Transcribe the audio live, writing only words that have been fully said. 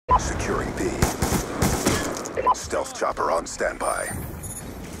Securing B. Stealth chopper on standby.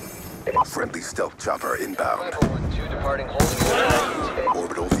 Friendly stealth chopper inbound. Viper 1-2 departing holding.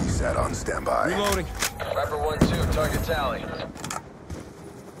 Orbital VSAT on standby. Reloading. Viper 1-2, target tally.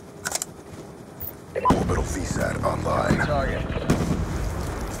 Orbital VSAT online. Target.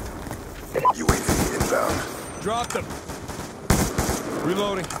 UAV inbound. Dropped him.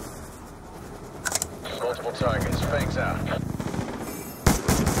 Reloading. Multiple targets. Fangs out.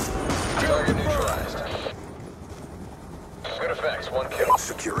 Target neutralized. Good effects. 1 kill.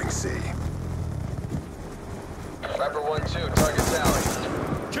 Securing C. Viper 1-2, target tally.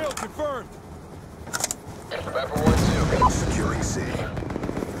 Kill confirmed. Viper 1-2. Securing C.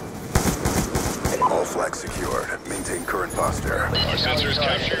 All flags secured. Maintain current posture. Our sensors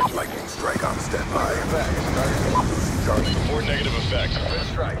captured. Lightning strike on standby. Effects. Charlie. Report negative effect. Good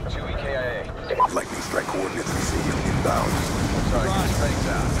strike. 2 EKIA. Lightning strike coordinates received inbound. Target. Fangs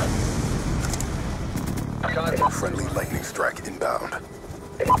out. Contact. Friendly lightning strike inbound.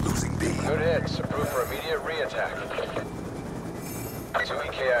 Losing B. Good hits. Approved for immediate re-attack. 2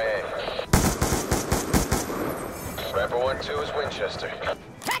 EKIA. Viper 1-2 is Winchester.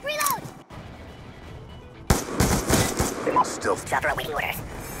 Track reload! Stealth Chopper awaiting orders.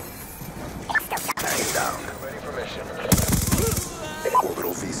 Stealth chopper inbound. Ready for mission.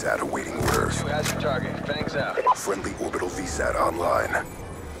 Orbital VSAT awaiting orders. 2 has your target. Fangs out. Friendly orbital VSAT online.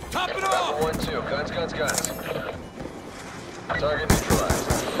 Top it Viper off! 1-2. Guns. Target neutralized.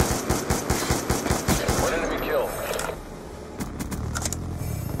 1 enemy killed.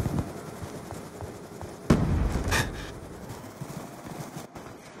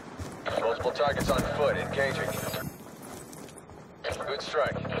 Multiple targets on foot. Engaging. Good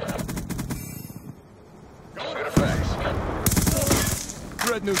strike. Good effects.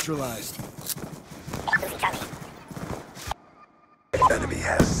 Threat neutralized. losing Charlie. Enemy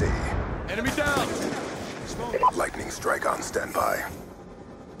has C. Enemy down! Lightning strike on standby.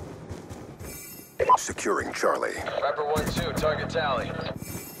 Securing Charlie. Viper 1-2. Target tally.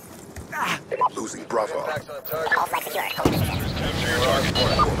 Losing Bravo. Impacts on target. All flags secured. Holding position. Capture your target.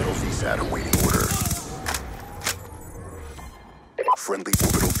 Orbital VSAT awaiting orders. Friendly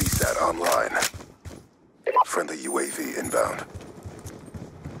orbital VSAT online. Friendly UAV inbound.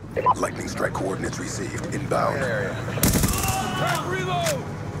 Lightning strike coordinates received inbound. Area. Track reload!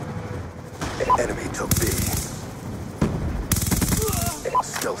 Enemy took B.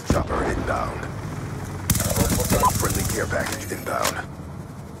 Stealth chopper inbound. Friendly care package inbound.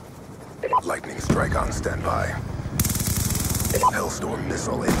 Lightning strike on standby. Hellstorm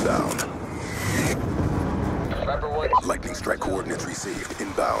missile inbound. Viper 1. Lightning strike coordinates received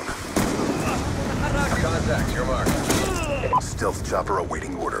inbound. Contact. Your mark. Stealth chopper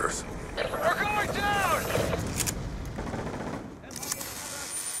awaiting orders. We're going down!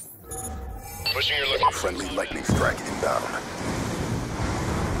 Pushing your look. Friendly lightning strike inbound.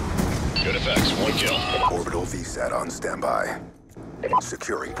 Good effects. 1 kill. Orbital VSAT on standby.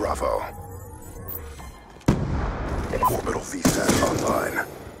 Securing Bravo. Orbital VSAT online.